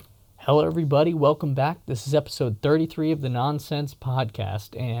Hello, everybody. Welcome back. This is episode 33 of the Nonsense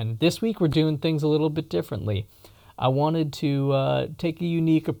Podcast, and this week we're doing things a little bit differently. I wanted to take a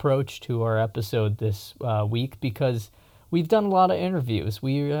unique approach to our episode this week because we've done a lot of interviews.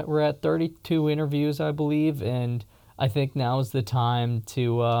 We're at 32 interviews, I believe, and I think now is the time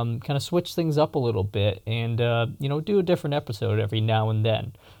to kind of switch things up a little bit and do a different episode every now and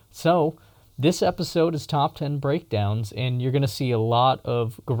then. So this episode is top 10 breakdowns, and you're going to see a lot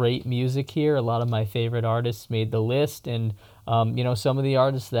of great music here. A lot of my favorite artists made the list, and some of the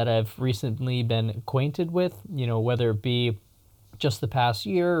artists that I've recently been acquainted with, whether it be just the past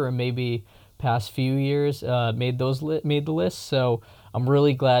year or maybe past few years, made the list. So I'm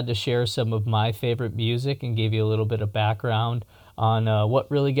really glad to share some of my favorite music and give you a little bit of background on what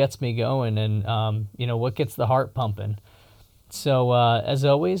really gets me going and what gets the heart pumping. So, as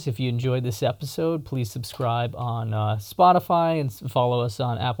always, if you enjoyed this episode, please subscribe on Spotify and follow us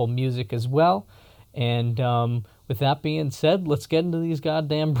on Apple Music as well. And with that being said, let's get into these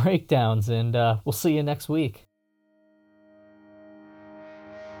goddamn breakdowns, and we'll see you next week.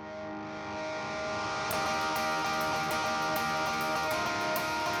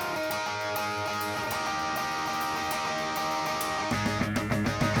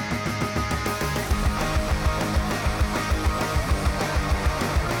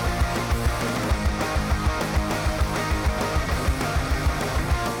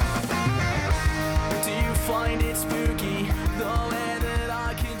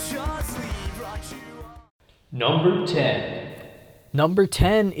 Number 10. Number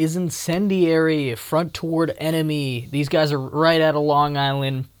 10 is Incendiary, Front Toward Enemy. These guys are right out of Long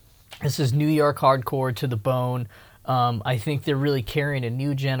Island. This is New York hardcore to the bone. I think they're really carrying a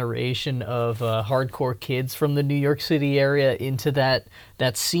new generation of hardcore kids from the New York City area into that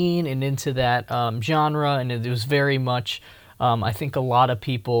scene and into that genre, and it was very much, I think, a lot of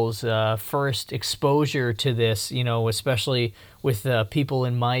people's first exposure to this, especially with people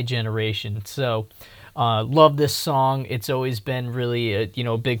in my generation. So love this song. It's always been really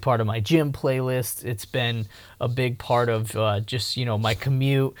a big part of my gym playlist. It's been a big part of just my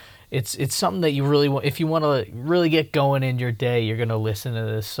commute. It's something that you really want. If you want to really get going in your day, you're going to listen to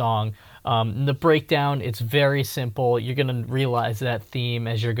this song. The breakdown, it's very simple. You're going to realize that theme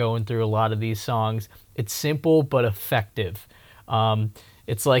as you're going through a lot of these songs. It's simple but effective.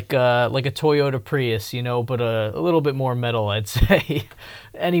 It's like a Toyota Prius, but a little bit more metal, I'd say.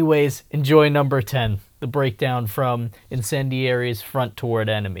 Anyways, enjoy number 10, the breakdown from Incendiary's Front Toward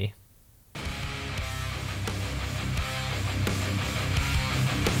Enemy.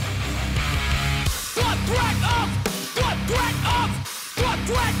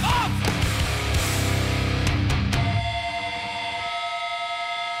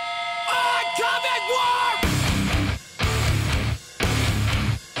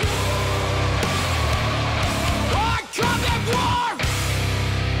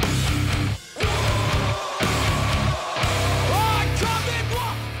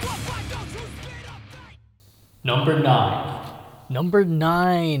 Number 9. Number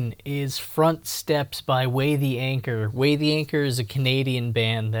 9 is Front Steps by Weigh the Anchor. Weigh the Anchor is a Canadian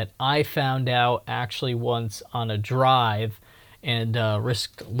band that I found out actually once on a drive and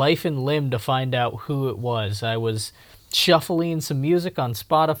risked life and limb to find out who it was. I was shuffling some music on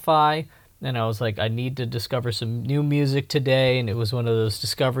Spotify, and I was like, I need to discover some new music today, and it was one of those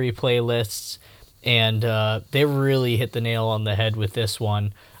discovery playlists, and they really hit the nail on the head with this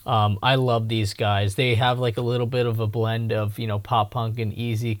one. I love these guys. They have like a little bit of a blend of, pop punk and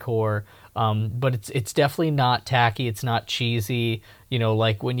easycore, but it's definitely not tacky. It's not cheesy.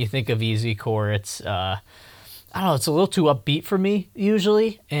 Like when you think of easycore, it's, I don't know, it's a little too upbeat for me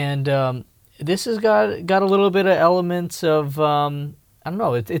usually. And this has got a little bit of elements of, I don't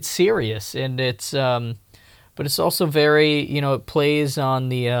know, it's serious, and it's, but it's also very, it plays on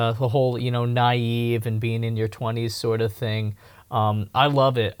the whole, naive and being in your 20s sort of thing. I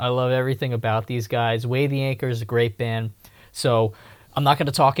love it. I love everything about these guys. Weigh the Anchor is a great band. So I'm not going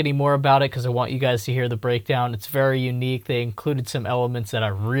to talk any more about it because I want you guys to hear the breakdown. It's very unique. They included some elements that I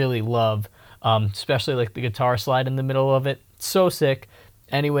really love, especially like the guitar slide in the middle of it. So sick.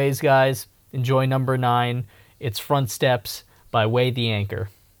 Anyways, guys, enjoy number 9. It's Front Steps by Weigh the Anchor.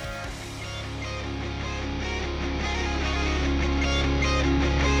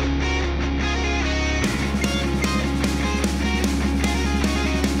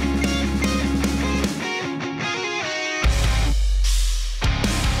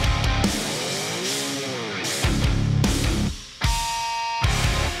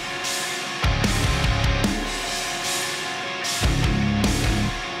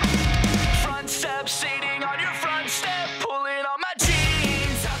 Sitting on your front step, pulling on my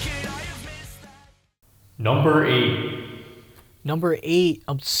jeans. Number 8. Number 8,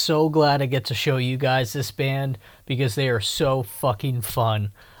 I'm so glad I get to show you guys this band because they are so fucking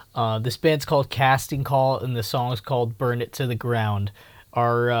fun. This band's called Casting Call, and the song is called Burn It to the Ground.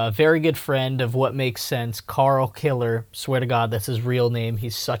 Our very good friend of What Makes Sense, Carl Killer, swear to God, that's his real name.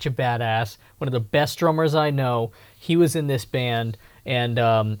 He's such a badass. One of the best drummers I know. He was in this band, and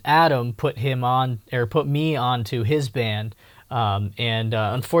Adam put me onto his band.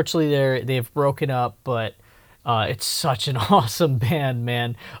 Unfortunately, they've broken up, but it's such an awesome band,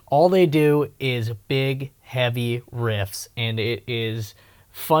 man. All they do is big, heavy riffs, and it is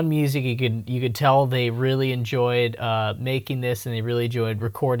fun music. You could tell they really enjoyed making this, and they really enjoyed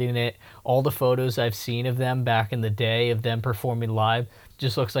recording it. All the photos I've seen of them back in the day, of them performing live,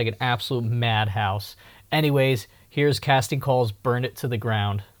 just looks like an absolute madhouse. Anyways, here's Casting Call's Burn It to the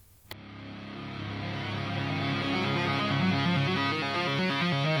Ground.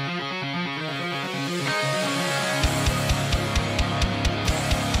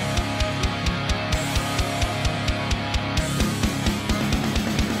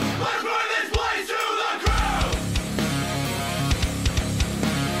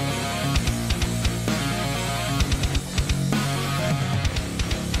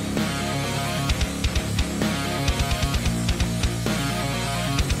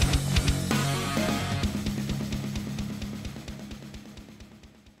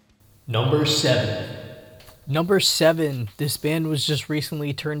 Number 7. Number 7, this band was just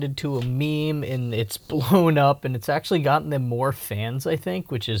recently turned into a meme, and it's blown up, and it's actually gotten them more fans, I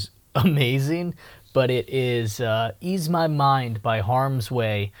think, which is amazing. But it is Ease My Mind by Harm's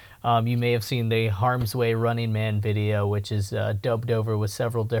Way. You may have seen the Harm's Way Running Man video, which is dubbed over with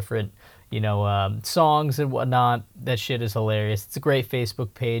several different, songs and whatnot. That shit is hilarious. It's a great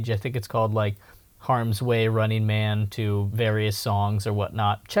Facebook page. I think it's called, Harm's Way Running Man to various songs or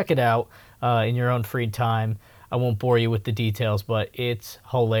whatnot. Check it out in your own free time. I won't bore you with the details, but it's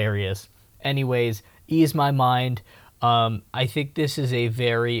hilarious. Anyways, Ease My Mind. I think this is a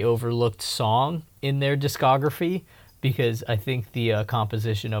very overlooked song in their discography because I think the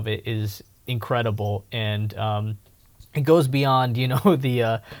composition of it is incredible, and it goes beyond,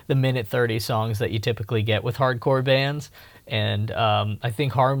 the minute 30 songs that you typically get with hardcore bands. And I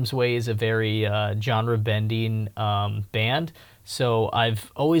think Harm's Way is a very genre-bending band. So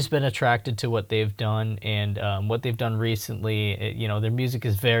I've always been attracted to what they've done, and what they've done recently. Their music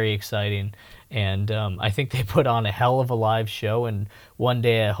is very exciting, and I think they put on a hell of a live show. And one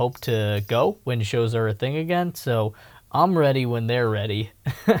day I hope to go when shows are a thing again. So I'm ready when they're ready.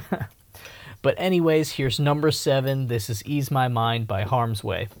 But anyways, here's number 7. This is Ease My Mind by Harm's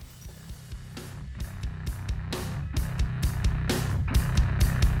Way.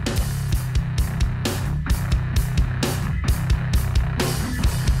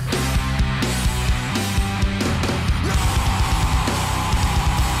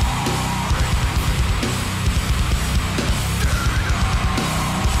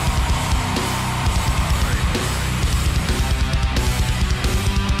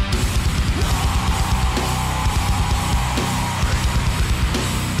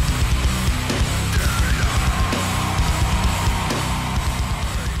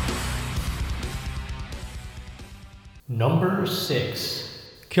 Number 6.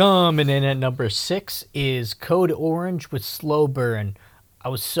 Coming in at number 6 is Code Orange with Slow Burn. I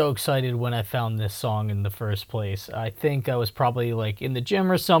was so excited when I found this song in the first place. I think I was probably in the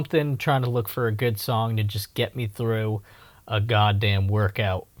gym or something, trying to look for a good song to just get me through a goddamn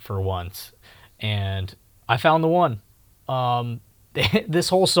workout for once. And I found the one. This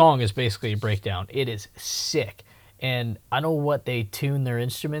whole song is basically a breakdown. It is sick. And I don't know what they tune their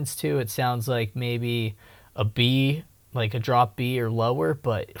instruments to. It sounds like maybe a B, like a drop B or lower,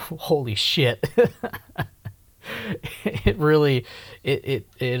 but holy shit. It really,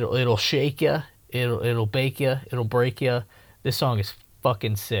 it'll shake you, it'll bake you, it'll break you. This song is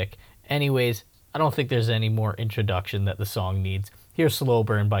fucking sick. Anyways, I don't think there's any more introduction that the song needs. Here's Slow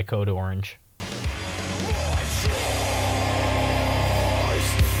Burn by Code Orange.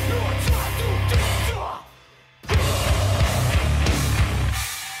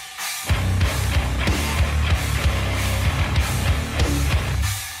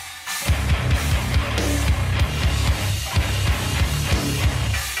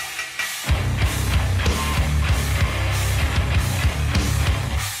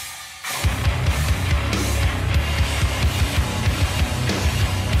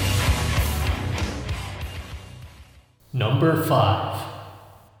 Number 5.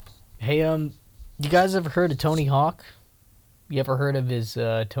 Hey, you guys ever heard of Tony Hawk? You ever heard of his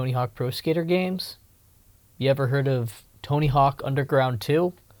Tony Hawk Pro Skater games? You ever heard of Tony Hawk Underground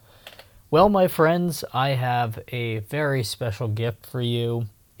 2? Well, my friends, I have a very special gift for you.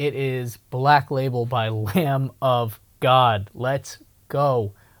 It is Black Label by Lamb of God. Let's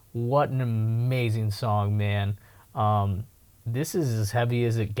go. What an amazing song, man. This is as heavy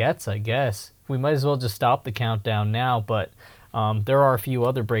as it gets, I guess. We might as well just stop the countdown now, but there are a few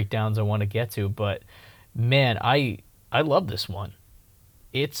other breakdowns I want to get to, but man, I love this one.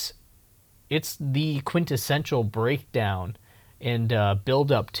 It's it's the quintessential breakdown and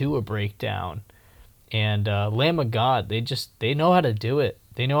build up to a breakdown. And Lamb of God, they know how to do it.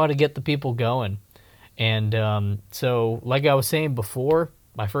 They know how to get the people going. And so, like I was saying before,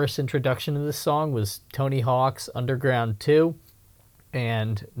 my first introduction to this song was Tony Hawk's Underground 2,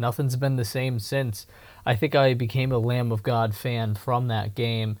 and nothing's been the same since. I think I became a Lamb of God fan from that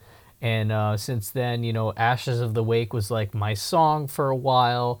game, and since then, Ashes of the Wake was like my song for a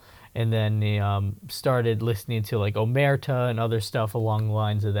while, and then started listening to like Omerta and other stuff along the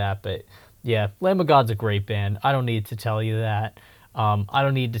lines of that. But yeah, Lamb of God's a great band. I don't need to tell you that. I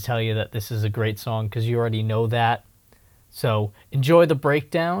don't need to tell you that this is a great song because you already know that. So enjoy the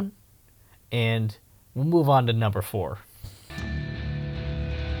breakdown, and we'll move on to number 4.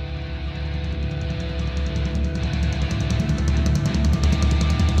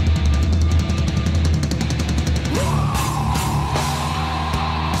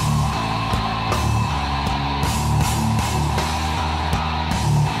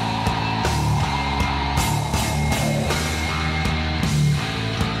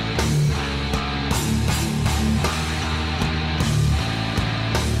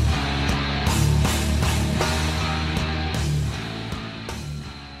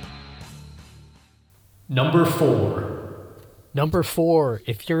 Number 4. Number 4,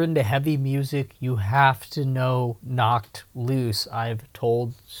 if you're into heavy music, you have to know Knocked Loose. I've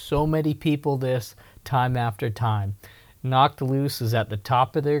told so many people this time after time. Knocked Loose is at the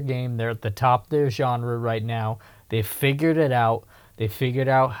top of their game. They're at the top of their genre right now. They've figured it out. They figured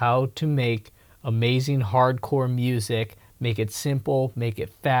out how to make amazing hardcore music, make it simple, make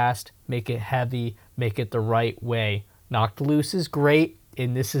it fast, make it heavy, make it the right way. Knocked Loose is great,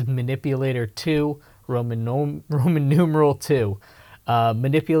 and this is Manipulator 2. Roman numeral 2.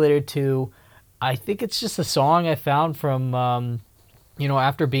 Manipulator 2, I think it's just a song I found from,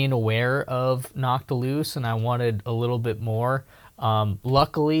 after being aware of Knocked Loose, and I wanted a little bit more.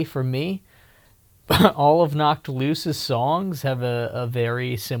 Luckily for me, all of Knocked Loose's songs have a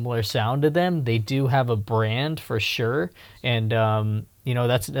very similar sound to them. They do have a brand for sure, and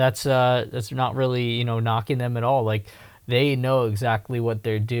that's not really knocking them at all. Like, they know exactly what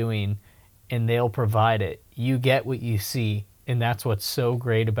they're doing, and they'll provide it. You get what you see, and that's what's so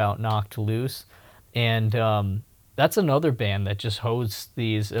great about Knocked Loose. And that's another band that just hosts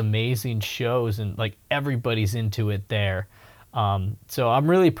these amazing shows, and like everybody's into it there. So I'm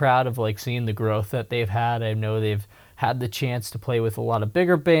really proud of like seeing the growth that they've had. I know they've had the chance to play with a lot of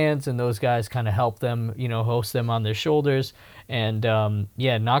bigger bands, and those guys kind of help them, host them on their shoulders. And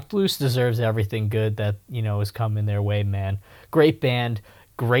Knocked Loose deserves everything good that is coming their way, man. Great band.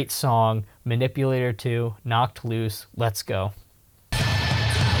 Great song, Manipulator 2, Knocked Loose. Let's go. Everything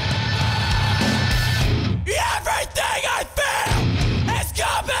I feel is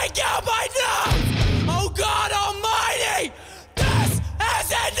coming out my nose. Oh God Almighty, this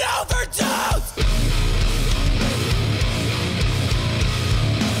is an overdose.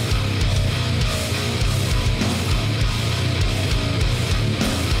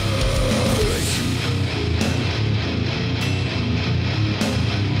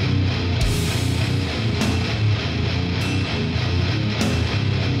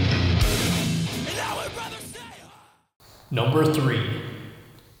 Number 3.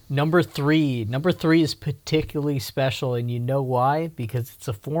 Number three is particularly special, and you know why? Because it's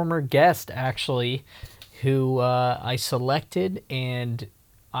a former guest, actually, who I selected, and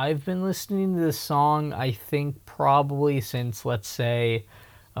I've been listening to this song, I think, probably since, let's say,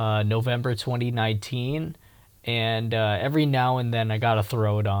 November 2019, and every now and then I gotta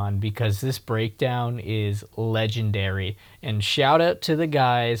throw it on because this breakdown is legendary. And shout out to the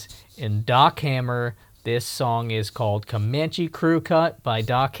guys in Doc Hammer. This song is called Comanche Crew Cut by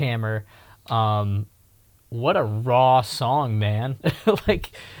Doc Hammer. What a raw song, man.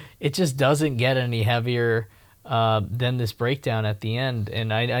 Like, it just doesn't get any heavier than this breakdown at the end.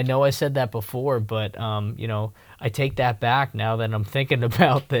 And I know I said that before, but, I take that back now that I'm thinking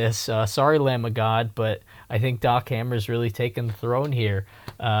about this. Sorry, Lamb of God, but I think Doc Hammer's really taken the throne here.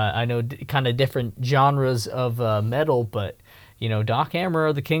 I know kind of different genres of metal, but Doc Hammer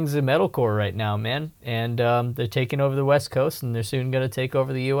are the kings of metalcore right now, man. And they're taking over the West Coast, and they're soon going to take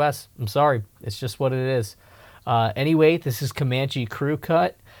over the U.S. I'm sorry. It's just what it is. Anyway, this is Comanche Crew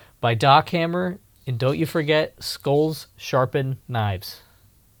Cut by Doc Hammer, and don't you forget, skulls sharpen knives.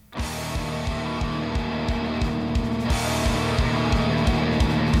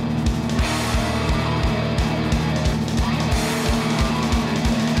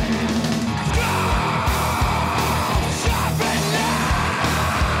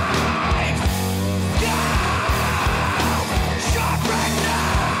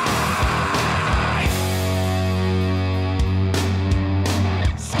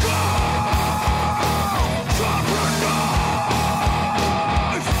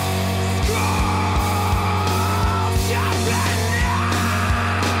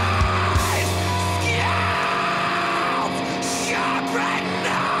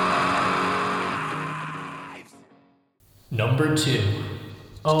 Number 2.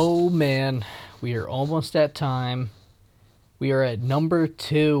 Oh man, we are almost at time. We are at number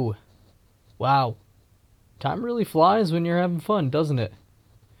 2. Wow. Time really flies when you're having fun, doesn't it?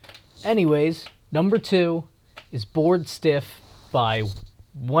 Anyways, number 2 is Bored Stiff by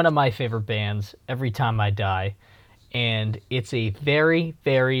one of my favorite bands, Every Time I Die. And it's a very,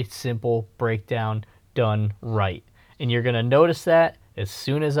 very simple breakdown done right. And you're going to notice that as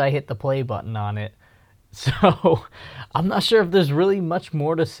soon as I hit the play button on it. So I'm not sure if there's really much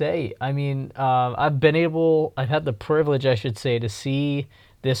more to say. I mean, I've had the privilege, I should say, to see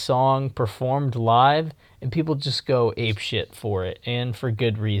this song performed live, and people just go apeshit for it, and for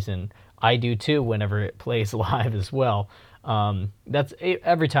good reason. I do too whenever it plays live as well. That's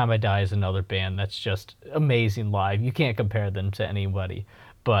Every Time I Die is another band that's just amazing live. You can't compare them to anybody,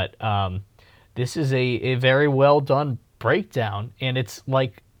 but this is a very well done breakdown, and it's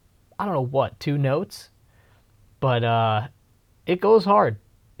like, I don't know what, 2 notes, but it goes hard.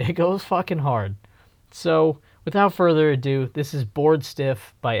 It goes fucking hard. So without further ado, this is Bored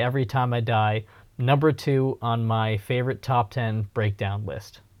Stiff by Every Time I Die, number 2 on my favorite top 10 breakdown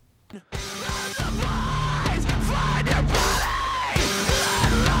list.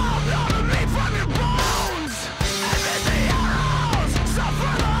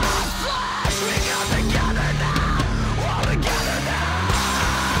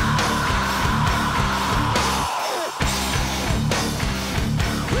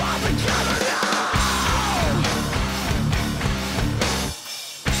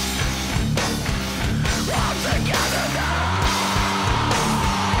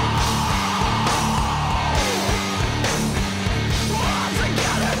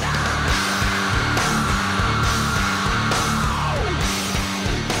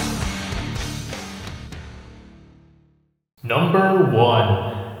 Number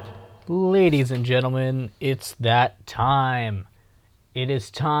 1. Ladies and gentlemen, it's that time. It is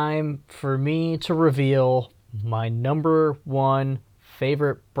time for me to reveal my number 1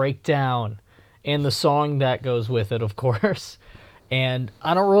 favorite breakdown and the song that goes with it, of course. And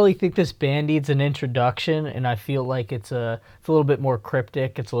I don't really think this band needs an introduction, and I feel like it's a little bit more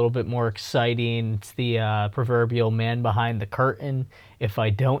cryptic, it's a little bit more exciting. It's the proverbial man behind the curtain if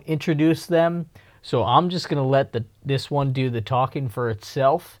I don't introduce them. So I'm just going to let this one do the talking for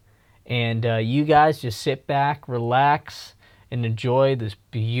itself, and you guys just sit back, relax, and enjoy this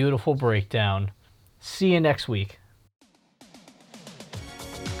beautiful breakdown. See you next week.